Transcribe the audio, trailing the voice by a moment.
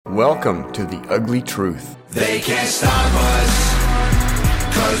Welcome to The Ugly Truth. They can't stop us,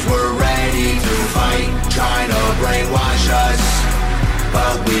 'cause we're ready to fight, trying to brainwash us,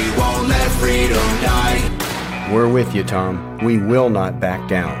 but we won't let freedom die. We're with you, Tom. We will not back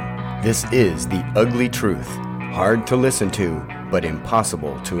down. This is The Ugly Truth. Hard to listen to, but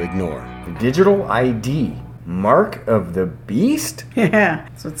impossible to ignore. Digital ID. Mark of the beast? Yeah,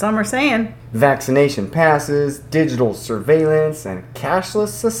 that's what some are saying. Vaccination passes, digital surveillance, and cashless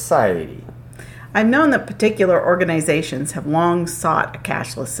society. I've known that particular organizations have long sought a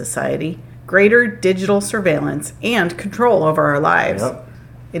cashless society, greater digital surveillance, and control over our lives. Yep.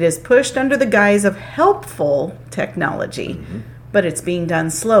 It is pushed under the guise of helpful technology, but it's being done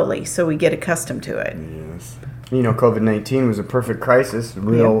slowly, so we get accustomed to it. Yes. You know, COVID-19 was a perfect crisis,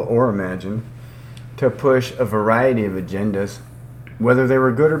 real or imagined, to push a variety of agendas, whether they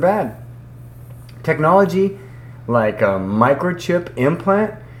were good or bad. Technology like a microchip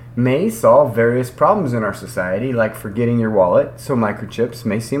implant may solve various problems in our society, like forgetting your wallet, so microchips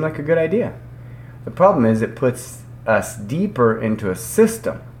may seem like a good idea. The problem is it puts us deeper into a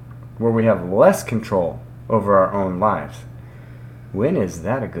system where we have less control over our own lives. When is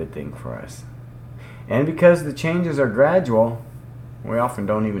that a good thing for us? And because the changes are gradual, we often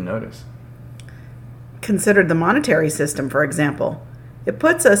don't even notice. Consider the monetary system, for example. It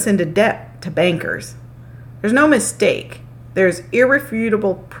puts us into debt to bankers. There's no mistake. There's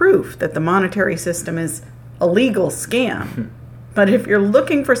irrefutable proof that the monetary system is a legal scam. But if you're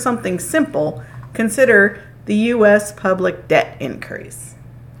looking for something simple, consider the U.S. public debt increase.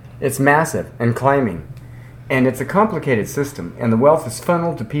 It's massive and climbing. And it's a complicated system, and the wealth is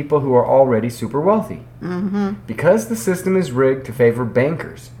funneled to people who are already super wealthy. Because the system is rigged to favor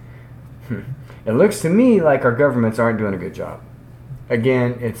bankers. It looks to me like our governments aren't doing a good job.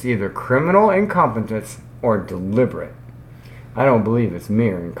 Again, it's either criminal incompetence or deliberate. I don't believe it's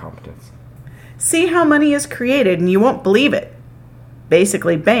mere incompetence. See how money is created and you won't believe it.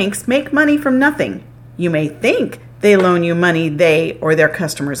 Basically, banks make money from nothing. You may think they loan you money they or their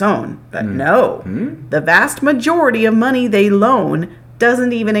customers own, but no. The vast majority of money they loan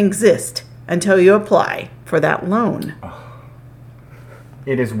doesn't even exist until you apply for that loan.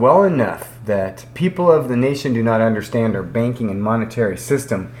 It is well enough that people of the nation do not understand our banking and monetary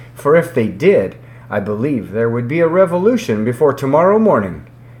system, for if they did, I believe there would be a revolution before tomorrow morning.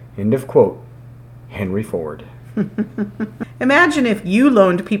 End of quote. Henry Ford. Imagine if you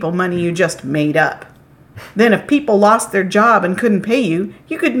loaned people money you just made up. Then if people lost their job and couldn't pay you,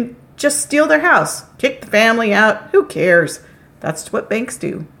 you could just steal their house, kick the family out. Who cares? That's what banks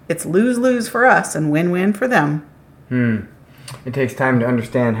do. It's lose-lose for us and win-win for them. It takes time to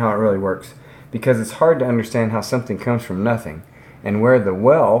understand how it really works, because it's hard to understand how something comes from nothing and where the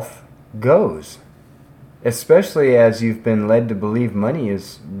wealth goes, especially as you've been led to believe money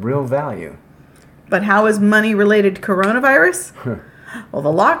is real value. But how is money related to coronavirus? Well, the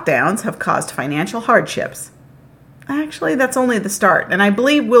lockdowns have caused financial hardships. Actually, that's only the start, and I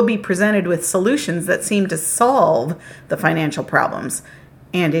believe we'll be presented with solutions that seem to solve the financial problems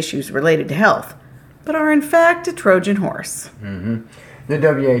and issues related to health, but are in fact a Trojan horse. The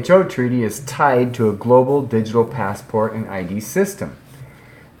WHO treaty is tied to a global digital passport and ID system.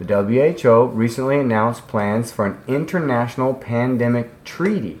 The WHO recently announced plans for an international pandemic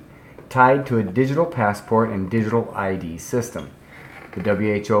treaty tied to a digital passport and digital ID system. The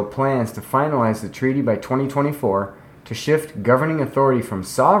WHO plans to finalize the treaty by 2024 to shift governing authority from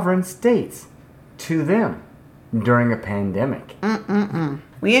sovereign states to them during a pandemic.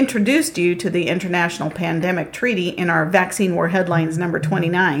 We introduced you to the International Pandemic Treaty in our Vaccine War Headlines number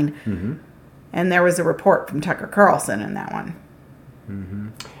 29, and there was a report from Tucker Carlson in that one.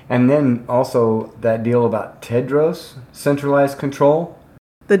 And then also that deal about Tedros, Centralized Control.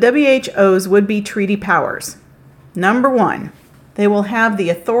 The WHO's would-be treaty powers. Number 1, they will have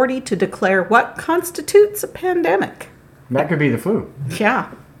the authority to declare what constitutes a pandemic. That could be the flu. Yeah.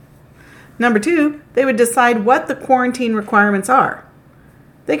 Number 2, they would decide what the quarantine requirements are.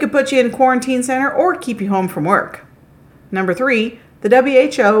 They could put you in a quarantine center or keep you home from work. Number 3, the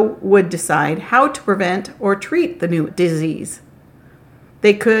WHO would decide how to prevent or treat the new disease.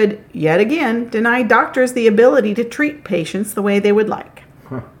 They could, yet again, deny doctors the ability to treat patients the way they would like.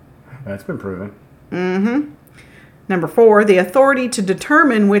 That's been proven. Number 4, the authority to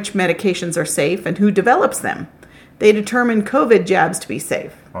determine which medications are safe and who develops them. They determine COVID jabs to be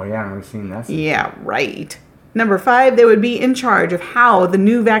safe. Oh yeah, we've seen that. Yeah, right. Number 5, they would be in charge of how the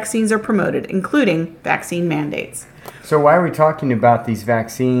new vaccines are promoted, including vaccine mandates. So why are we talking about these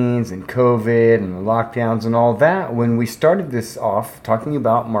vaccines and COVID and the lockdowns and all that when we started this off talking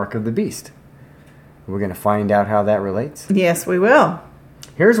about Mark of the Beast? We're going to find out how that relates. Yes, we will.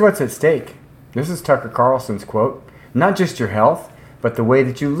 Here's what's at stake. This is Tucker Carlson's quote. Not just your health, but the way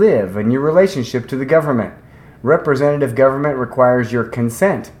that you live and your relationship to the government. Representative government requires your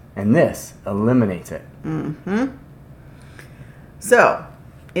consent, and this eliminates it. Mm-hmm. So,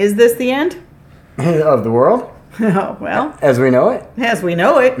 is this the end? Of the world? Oh, well. As we know it? As we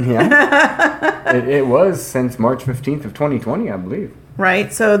know it. Yeah. It was since March 15th of 2020, I believe.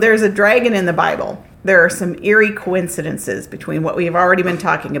 Right. So there's a dragon in the Bible. There are some eerie coincidences between what we've already been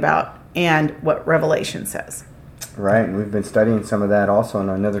talking about and what Revelation says. Right. And we've been studying some of that also in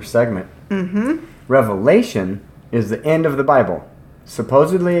another segment. Mm-hmm. Revelation is the end of the Bible,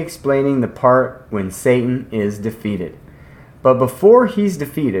 supposedly explaining the part when Satan is defeated. But before he's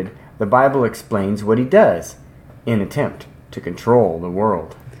defeated, the Bible explains what he does in attempt to control the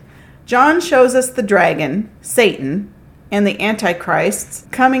world. John shows us the dragon, Satan, and the Antichrist's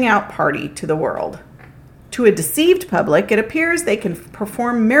coming out party to the world. To a deceived public, it appears they can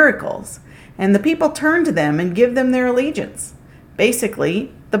perform miracles, and the people turn to them and give them their allegiance.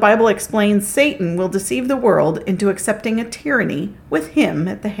 Basically, the Bible explains Satan will deceive the world into accepting a tyranny with him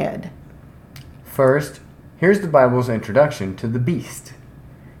at the head. First, here's the Bible's introduction to the beast.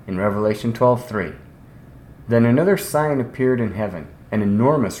 In Revelation 12:3, then another sign appeared in heaven, an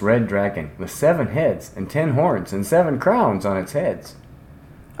enormous red dragon with 7 heads and 10 horns and 7 crowns on its heads.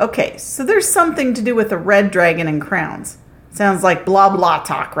 Okay, so there's something to do with the red dragon and crowns. Sounds like blah blah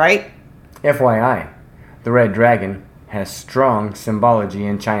talk, right? FYI, the red dragon has strong symbology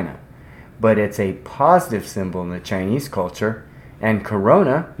in China, but it's a positive symbol in the Chinese culture, and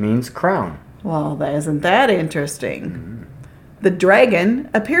corona means crown. Well, isn't that interesting? The dragon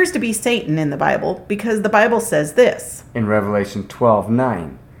appears to be Satan in the Bible because the Bible says this. In Revelation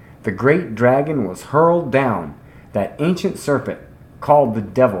 12:9, the great dragon was hurled down, that ancient serpent called the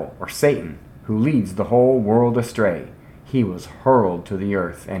devil or Satan, who leads the whole world astray. He was hurled to the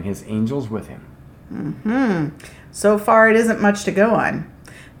earth and his angels with him. So far, it isn't much to go on.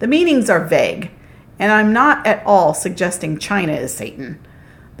 The meanings are vague, and I'm not at all suggesting China is Satan.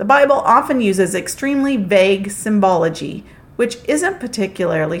 The Bible often uses extremely vague symbology, which isn't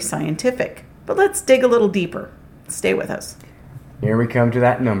particularly scientific. But let's dig a little deeper. Stay with us. Here we come to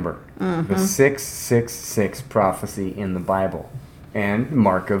that number, the 666 prophecy in the Bible, and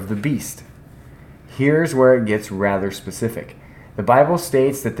mark of the beast. Here's where it gets rather specific. The Bible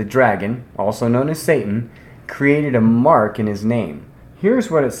states that the dragon, also known as Satan, created a mark in his name. Here's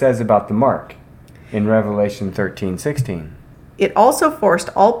what it says about the mark in Revelation 13:16. It also forced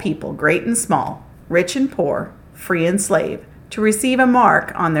all people, great and small, rich and poor, free and slave, to receive a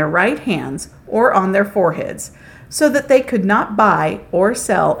mark on their right hands or on their foreheads, so that they could not buy or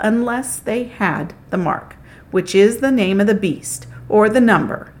sell unless they had the mark, which is the name of the beast, or the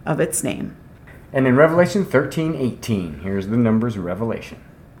number of its name. And in Revelation 13:18, here's the numbers of Revelation.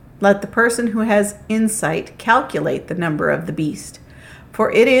 Let the person who has insight calculate the number of the beast,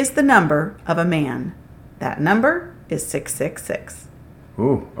 for it is the number of a man. That number is 666.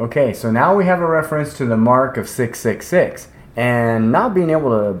 Ooh, okay, so now we have a reference to the mark of 666, and not being able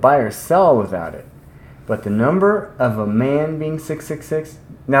to buy or sell without it. But the number of a man being 666,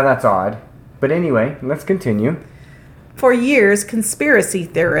 now that's odd. But anyway, let's continue. For years, conspiracy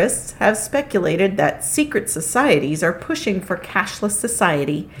theorists have speculated that secret societies are pushing for cashless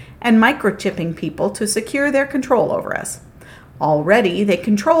society and microchipping people to secure their control over us. Already, they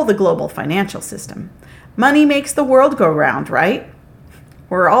control the global financial system. Money makes the world go round, right?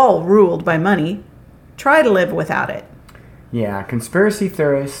 We're all ruled by money. Try to live without it. Yeah, conspiracy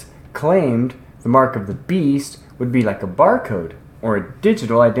theorists claimed the mark of the beast would be like a barcode or a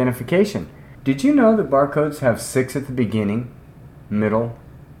digital identification. Did you know that barcodes have 6 at the beginning, middle,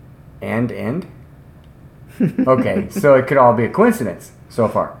 and end? Okay, so it could all be a coincidence so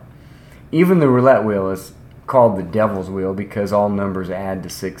far. Even the roulette wheel is called the devil's wheel because all numbers add to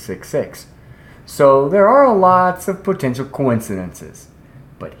 666. So there are lots of potential coincidences.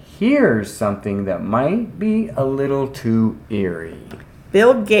 But here's something that might be a little too eerie.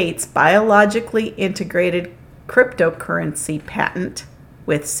 Bill Gates' biologically integrated cryptocurrency patent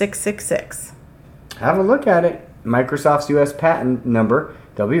with 666. Have a look at it. Microsoft's U.S. patent number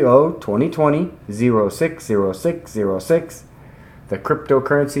WO 2020-060606. The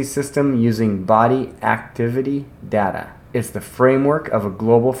cryptocurrency system using body activity data. It's the framework of a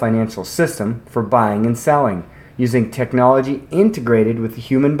global financial system for buying and selling, using technology integrated with the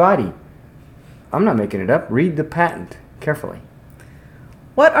human body. I'm not making it up. Read the patent carefully.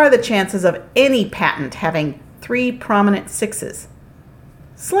 What are the chances of any patent having 3 prominent 6s?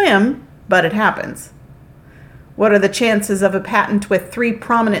 Slim, but it happens. What are the chances of a patent with 3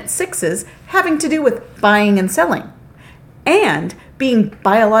 prominent 6s having to do with buying and selling? And being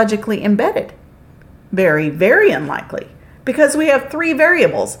biologically embedded? Very, very unlikely, because we have three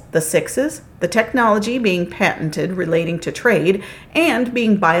variables: the sixes, the technology being patented relating to trade, and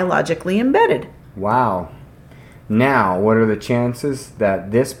being biologically embedded. Wow. Now, what are the chances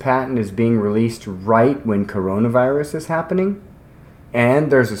that this patent is being released right when coronavirus is happening?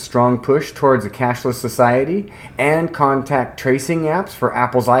 And there's a strong push towards a cashless society and contact tracing apps for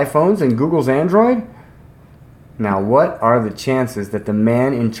Apple's iPhones and Google's Android? Now, what are the chances that the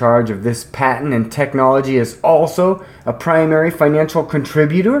man in charge of this patent and technology is also a primary financial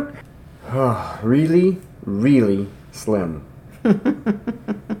contributor? Really, really slim.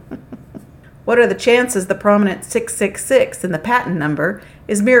 What are the chances the prominent 666 in the patent number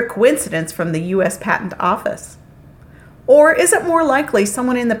is mere coincidence from the U.S. Patent Office? Or is it more likely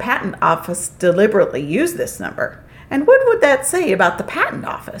someone in the Patent Office deliberately used this number? And what would that say about the Patent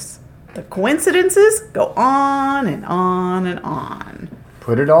Office? The coincidences go on and on and on.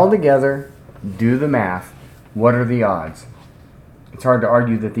 Put it all together, do the math. What are the odds? It's hard to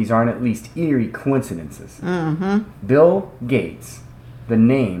argue that these aren't at least eerie coincidences. Bill Gates, the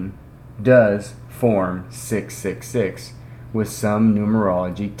name does form 666 with some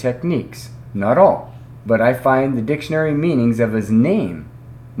numerology techniques. Not all, but I find the dictionary meanings of his name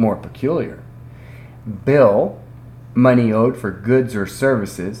more peculiar. Bill, money owed for goods or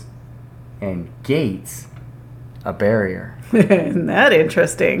services, and Gates, a barrier. Isn't that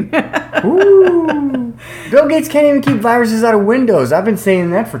interesting? Ooh. Bill Gates can't even keep viruses out of Windows. I've been saying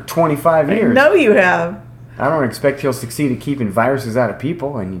that for 25 years. I know you have. I don't expect he'll succeed at keeping viruses out of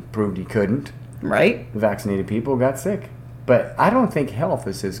people, and he proved he couldn't. Right? The vaccinated people got sick. But I don't think health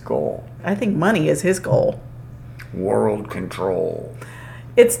is his goal. I think money is his goal. World control.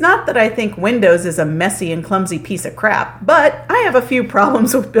 It's not that I think Windows is a messy and clumsy piece of crap, but I have a few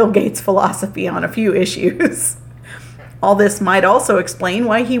problems with Bill Gates' philosophy on a few issues. All this might also explain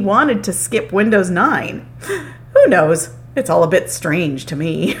why he wanted to skip Windows 9. Who knows? It's all a bit strange to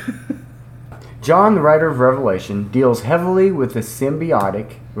me. John, the writer of Revelation, deals heavily with the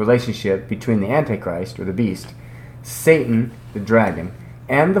symbiotic relationship between the Antichrist, or the beast, Satan, the dragon,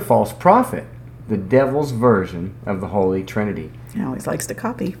 and the false prophet, the devil's version of the Holy Trinity. He always likes to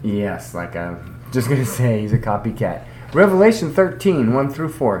copy. Yes, like I'm just going to say, he's a copycat. Revelation 13, 1 through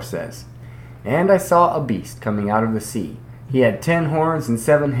 4 says, "And I saw a beast coming out of the sea. He had 10 horns and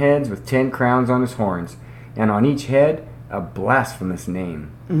 7 heads with 10 crowns on his horns, and on each head a blasphemous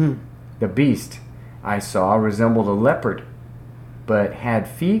name. The beast I saw resembled a leopard, but had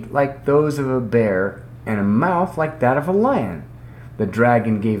feet like those of a bear and a mouth like that of a lion. The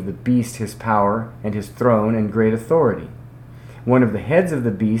dragon gave the beast his power and his throne and great authority. One of the heads of the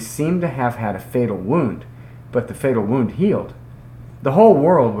beast seemed to have had a fatal wound, but the fatal wound healed. The whole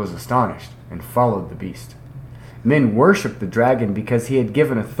world was astonished and followed the beast. Men worshipped the dragon because he had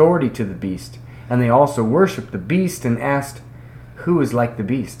given authority to the beast, and they also worshipped the beast and asked, 'Who is like the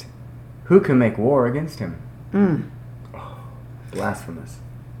beast? Who can make war against him?'" Oh, blasphemous.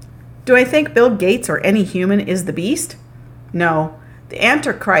 Do I think Bill Gates or any human is the beast? No. The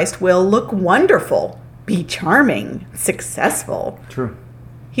Antichrist will look wonderful, be charming, successful. True.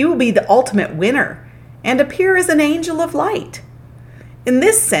 He will be the ultimate winner and appear as an angel of light. In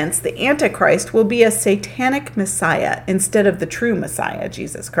this sense, the Antichrist will be a satanic Messiah instead of the true Messiah,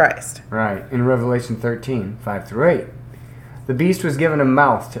 Jesus Christ. Right. In Revelation 13, 5 through 8. "The beast was given a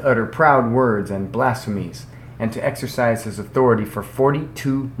mouth to utter proud words and blasphemies, and to exercise his authority for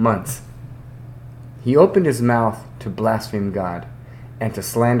 42 months. He opened his mouth to blaspheme God, and to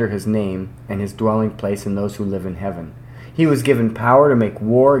slander his name and his dwelling place and those who live in heaven. He was given power to make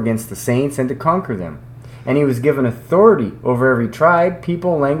war against the saints and to conquer them. And he was given authority over every tribe,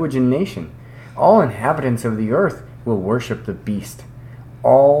 people, language, and nation. All inhabitants of the earth will worship the beast,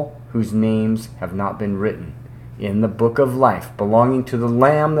 all whose names have not been written in the book of life belonging to the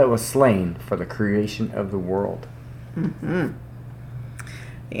Lamb that was slain for the creation of the world."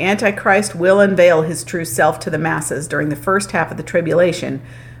 The Antichrist will unveil his true self to the masses during the first half of the tribulation,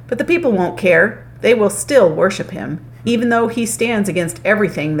 but the people won't care. They will still worship him, even though he stands against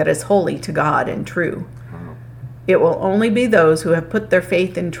everything that is holy to God and true. It will only be those who have put their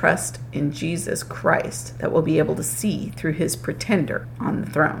faith and trust in Jesus Christ that will be able to see through his pretender on the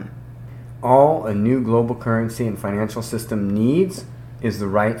throne. All a new global currency and financial system needs is the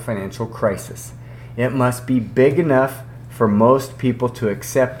right financial crisis. It must be big enough for most people to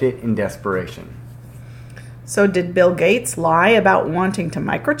accept it in desperation. So did Bill Gates lie about wanting to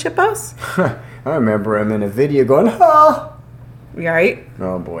microchip us? I remember him in a video going, "Ha!" Right?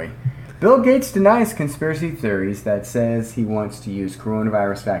 Oh boy. Bill Gates denies conspiracy theories that says he wants to use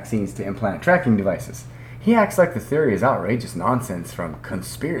coronavirus vaccines to implant tracking devices. He acts like the theory is outrageous nonsense from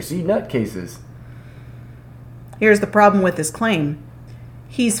conspiracy nutcases. Here's the problem with his claim.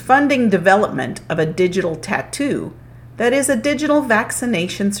 He's funding development of a digital tattoo that is a digital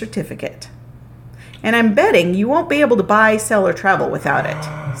vaccination certificate. And I'm betting you won't be able to buy, sell, or travel without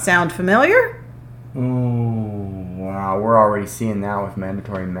it. Sound familiar? Ooh, wow. We're already seeing that with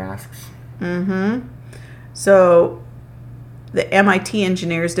mandatory masks. Mm-hmm. So the MIT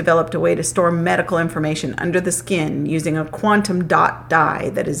engineers developed a way to store medical information under the skin using a quantum dot dye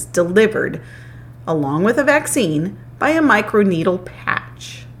that is delivered along with a vaccine by a microneedle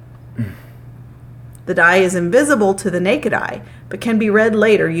patch. The dye is invisible to the naked eye, but can be read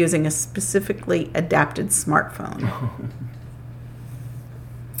later using a specifically adapted smartphone.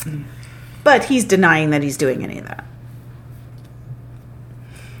 But he's denying that he's doing any of that.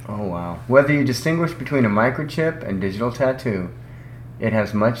 Oh, wow. Whether you distinguish between a microchip and digital tattoo, it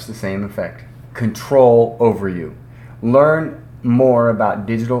has much the same effect. Control over you. Learn more about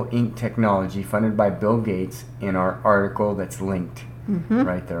digital ink technology funded by Bill Gates in our article that's linked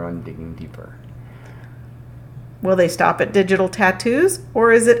right there on Digging Deeper. Will they stop at digital tattoos,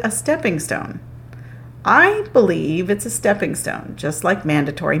 or is it a stepping stone? I believe it's a stepping stone, just like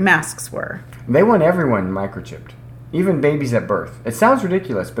mandatory masks were. They want everyone microchipped, even babies at birth. It sounds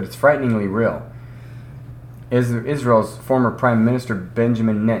ridiculous, but it's frighteningly real. Israel's former Prime Minister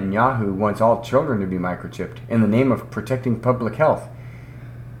Benjamin Netanyahu wants all children to be microchipped in the name of protecting public health.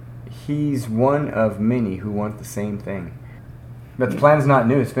 He's one of many who want the same thing. But the plan's not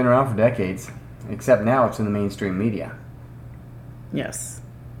new. It's been around for decades, except now it's in the mainstream media. Yes.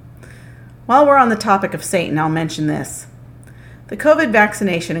 While we're on the topic of Satan, I'll mention this. The COVID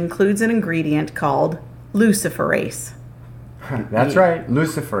vaccination includes an ingredient called luciferase. That's right,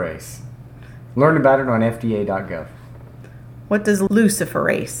 luciferase. Learn about it on FDA.gov. What does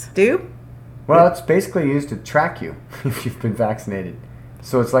luciferase do? Well, it's basically used to track you if you've been vaccinated.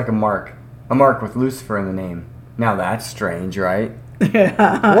 So it's like a mark with Lucifer in the name. Now that's strange, right?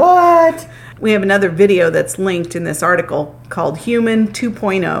 What? We have another video that's linked in this article called Human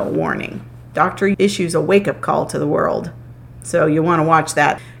 2.0 Warning. Doctor issues a wake-up call to the world. So you'll want to watch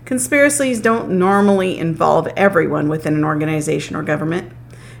that. Conspiracies don't normally involve everyone within an organization or government.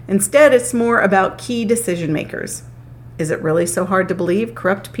 Instead, it's more about key decision makers. Is it really so hard to believe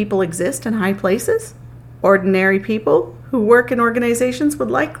corrupt people exist in high places? Ordinary people who work in organizations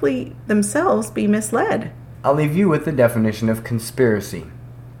would likely themselves be misled. I'll leave you with the definition of conspiracy.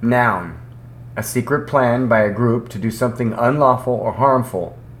 Noun. A secret plan by a group to do something unlawful or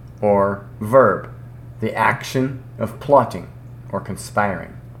harmful. Or verb. The action of plotting or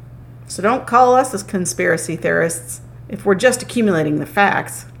conspiring. So don't call us as conspiracy theorists if we're just accumulating the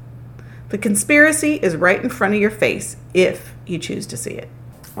facts. The conspiracy is right in front of your face if you choose to see it.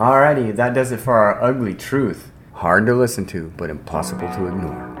 Alrighty, that does it for our ugly truth. Hard to listen to, but impossible to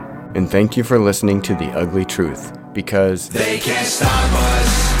ignore. And thank you for listening to The Ugly Truth, because they can't stop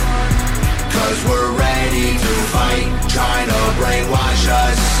us, 'cause we're ready to fight, trying to brainwash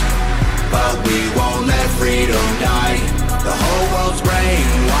us. But we won't let freedom die. The whole world's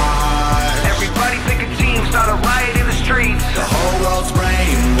brainwashed. Everybody picking teams, start a riot in the streets. The whole world's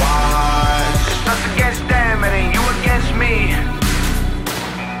brainwashed. It's us against them, it ain't you against me.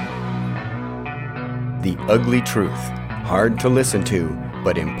 The Ugly Truth. Hard to listen to,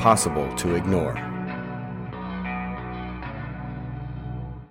 but impossible to ignore.